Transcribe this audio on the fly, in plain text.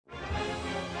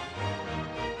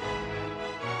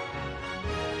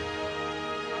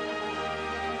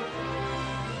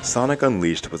Sonic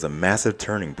Unleashed was a massive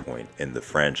turning point in the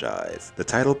franchise. The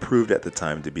title proved at the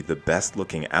time to be the best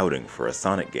looking outing for a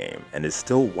Sonic game, and is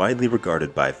still widely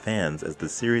regarded by fans as the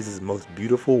series' most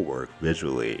beautiful work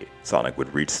visually. Sonic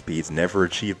would reach speeds never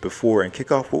achieved before and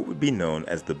kick off what would be known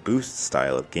as the boost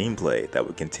style of gameplay that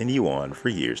would continue on for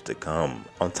years to come.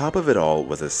 On top of it all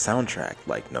was a soundtrack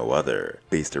like no other,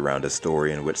 based around a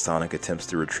story in which Sonic attempts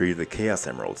to retrieve the Chaos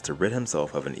Emeralds to rid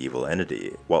himself of an evil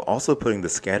entity, while also putting the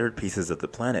scattered pieces of the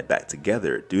planet back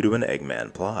together due to an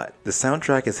Eggman plot. The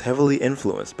soundtrack is heavily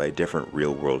influenced by different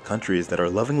real-world countries that are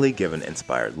lovingly given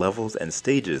inspired levels and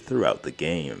stages throughout the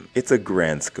game. It's a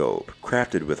grand scope,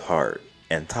 crafted with heart,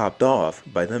 and topped off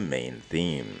by the main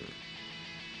theme.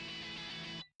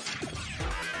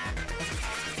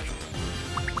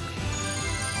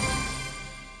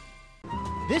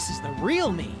 This is the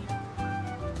real me.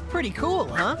 Pretty cool,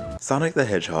 huh? Sonic the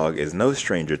Hedgehog is no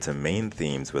stranger to main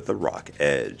themes with a rock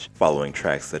edge, following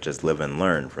tracks such as Live and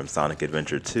Learn from Sonic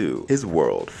Adventure 2, His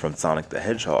World from Sonic the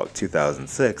Hedgehog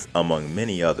 2006, among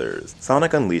many others.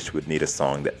 Sonic Unleashed would need a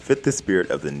song that fit the spirit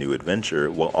of the new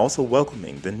adventure while also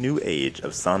welcoming the new age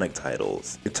of Sonic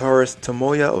titles. Guitarist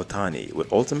Tomoya Otani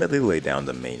would ultimately lay down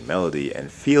the main melody and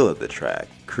feel of the track,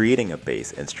 creating a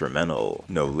bass instrumental.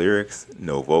 No lyrics,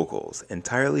 no vocals,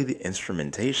 entirely the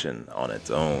instrumentation on its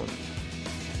own.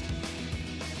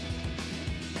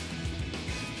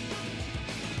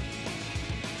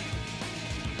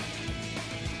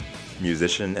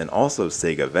 Musician and also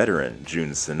Sega veteran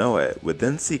Jun Senoue would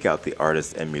then seek out the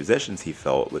artists and musicians he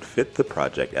felt would fit the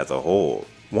project as a whole,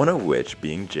 one of which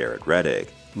being Jared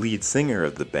Reddick, lead singer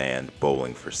of the band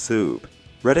Bowling for Soup.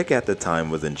 Reddick at the time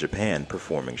was in Japan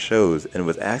performing shows and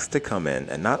was asked to come in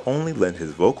and not only lend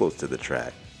his vocals to the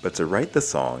track, but to write the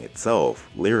song itself,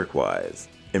 lyric-wise.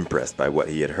 Impressed by what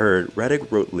he had heard, Reddick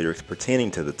wrote lyrics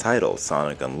pertaining to the title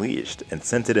Sonic Unleashed and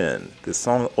sent it in, the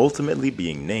song ultimately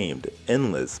being named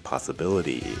Endless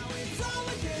Possibility.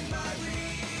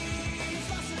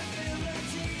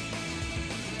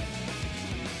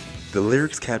 The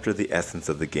lyrics capture the essence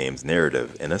of the game's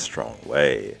narrative in a strong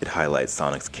way. It highlights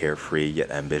Sonic's carefree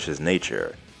yet ambitious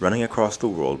nature, running across the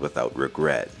world without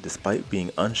regret, despite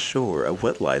being unsure of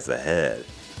what lies ahead.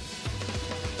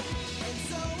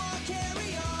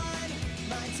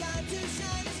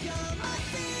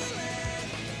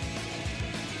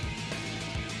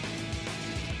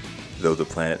 Though the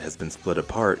planet has been split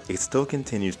apart, it still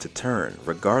continues to turn,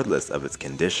 regardless of its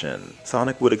condition.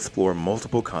 Sonic would explore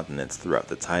multiple continents throughout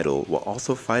the title, while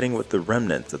also fighting with the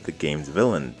remnants of the game's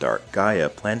villain, Dark Gaia,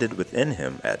 planted within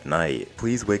him at night.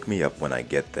 Please wake me up when I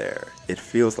get there. It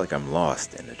feels like I'm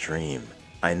lost in a dream.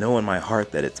 I know in my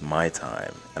heart that it's my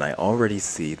time, and I already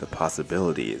see the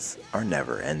possibilities are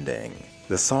never ending.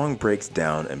 The song breaks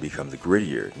down and becomes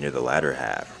grittier near the latter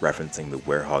half, referencing the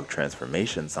werehog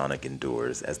transformation Sonic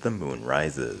endures as the moon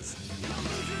rises.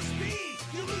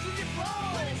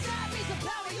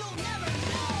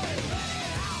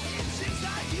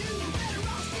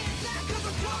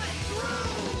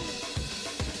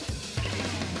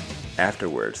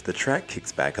 Afterwards, the track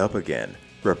kicks back up again,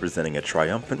 representing a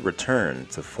triumphant return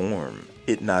to form.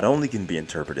 It not only can be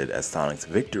interpreted as Sonic's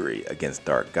victory against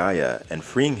Dark Gaia and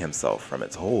freeing himself from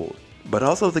its hold, but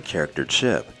also the character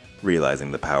Chip,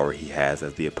 realizing the power he has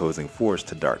as the opposing force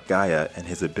to Dark Gaia and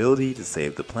his ability to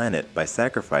save the planet by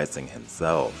sacrificing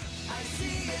himself.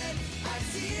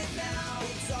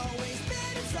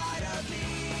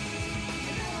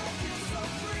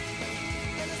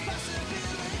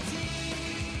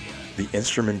 The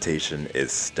instrumentation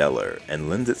is stellar and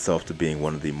lends itself to being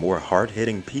one of the more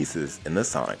hard-hitting pieces in the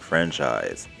Sonic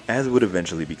franchise. As would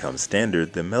eventually become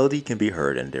standard, the melody can be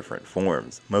heard in different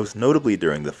forms, most notably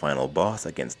during the final boss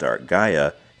against Dark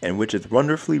Gaia, and which is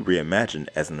wonderfully reimagined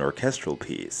as an orchestral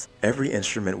piece, every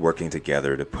instrument working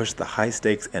together to push the high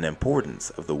stakes and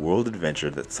importance of the world adventure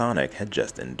that Sonic had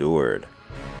just endured.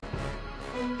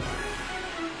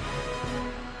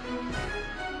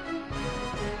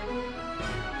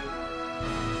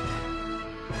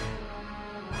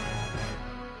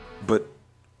 But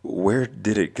where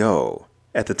did it go?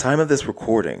 At the time of this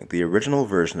recording, the original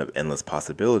version of Endless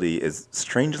Possibility is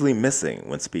strangely missing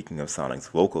when speaking of Sonic's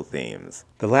vocal themes.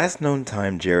 The last known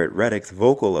time Jared Reddick's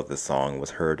vocal of the song was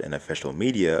heard in official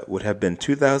media would have been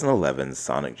 2011's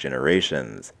Sonic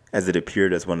Generations, as it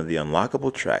appeared as one of the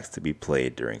unlockable tracks to be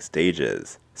played during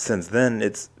stages. Since then,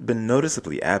 it's been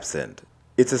noticeably absent.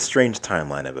 It's a strange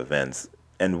timeline of events,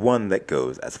 and one that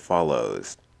goes as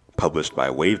follows. Published by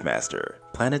Wavemaster,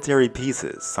 Planetary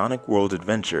Pieces Sonic World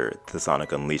Adventure, the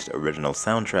Sonic Unleashed original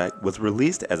soundtrack, was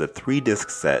released as a 3-disc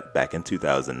set back in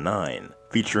 2009,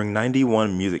 featuring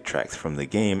 91 music tracks from the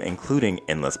game including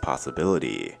Endless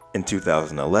Possibility. In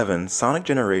 2011, Sonic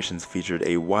Generations featured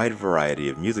a wide variety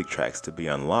of music tracks to be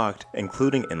unlocked,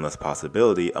 including Endless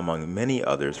Possibility among many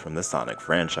others from the Sonic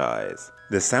franchise.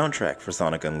 The soundtrack for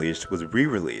Sonic Unleashed was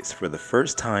re-released for the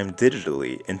first time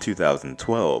digitally in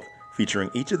 2012,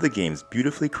 featuring each of the game's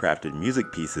beautifully crafted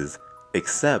music pieces,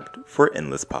 except for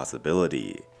Endless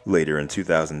Possibility. Later in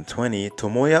 2020,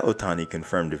 Tomoya Ohtani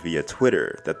confirmed via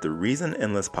Twitter that the reason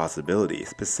Endless Possibility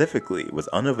specifically was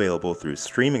unavailable through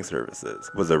streaming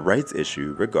services was a rights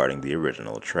issue regarding the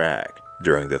original track.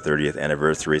 During the 30th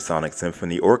anniversary Sonic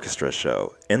Symphony Orchestra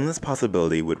show, Endless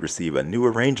Possibility would receive a new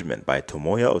arrangement by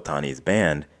Tomoya Ohtani's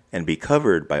band and be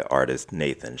covered by artist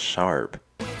Nathan Sharp.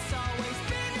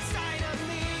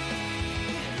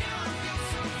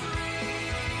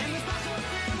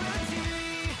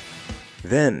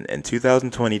 Then, in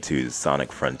 2022's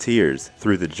Sonic Frontiers,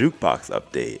 through the Jukebox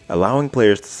update, allowing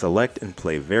players to select and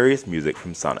play various music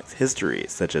from Sonic's history,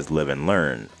 such as Live and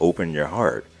Learn, Open Your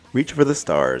Heart, Reach for the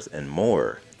Stars, and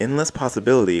more, Endless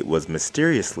Possibility was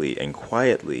mysteriously and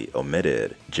quietly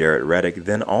omitted. Jared Reddick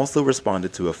then also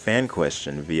responded to a fan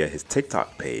question via his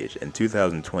TikTok page in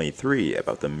 2023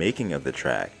 about the making of the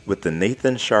track, with the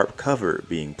Nathan Sharp cover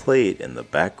being played in the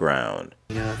background.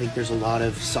 I think there's a lot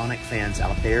of Sonic fans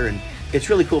out there, and it's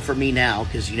really cool for me now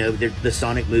because the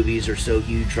Sonic movies are so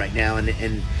huge right now,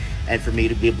 and for me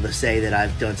to be able to say that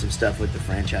I've done some stuff with the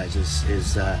franchises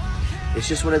is it's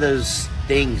just one of those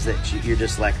things that you're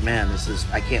just like, man,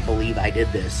 I can't believe I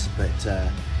did this, but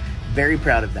very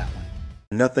proud of that one.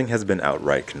 Nothing has been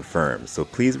outright confirmed, so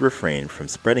please refrain from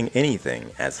spreading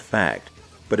anything as fact,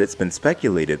 but it's been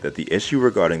speculated that the issue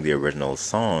regarding the original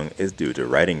song is due to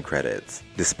writing credits.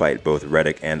 Despite both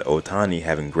Reddick and Ohtani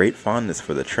having great fondness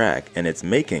for the track and its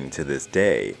making to this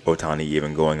day, Ohtani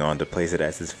even going on to place it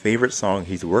as his favorite song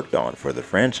he's worked on for the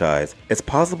franchise, it's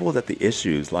possible that the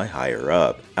issues lie higher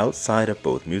up, outside of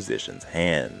both musicians'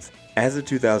 hands. As of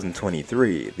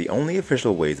 2023, the only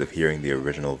official ways of hearing the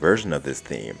original version of this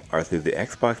theme are through the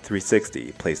Xbox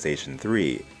 360, PlayStation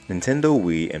 3, Nintendo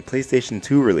Wii, and PlayStation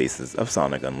 2 releases of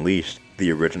Sonic Unleashed, the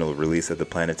original release of the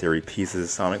Planetary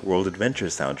Pieces Sonic World Adventure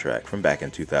soundtrack from back in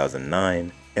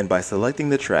 2009, and by selecting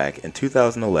the track in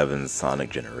 2011's Sonic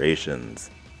Generations.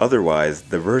 Otherwise,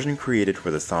 the version created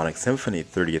for the Sonic Symphony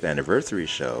 30th Anniversary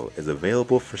show is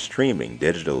available for streaming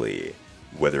digitally.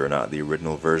 Whether or not the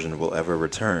original version will ever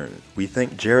return, we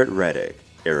thank Jared Reddick,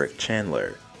 Eric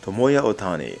Chandler, Tomoya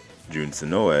Ohtani, Jun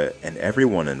Sonoe, and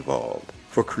everyone involved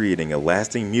for creating a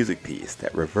lasting music piece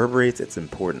that reverberates its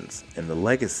importance in the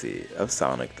legacy of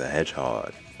Sonic the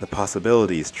Hedgehog. The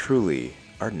possibilities truly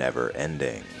are never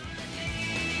ending.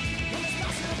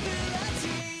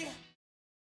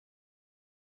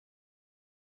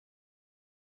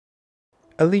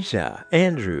 Alicia,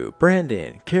 Andrew,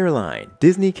 Brandon, Caroline,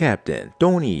 Disney Captain,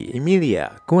 Tony,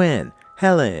 Emilia, Gwen,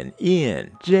 Helen,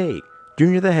 Ian, Jake,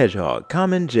 Junior the Hedgehog,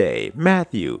 Common J,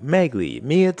 Matthew, Megley,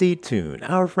 Mia D. Toon,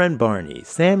 our friend Barney,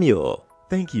 Samuel.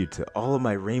 Thank you to all of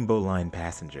my Rainbow Line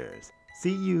passengers.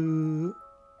 See you!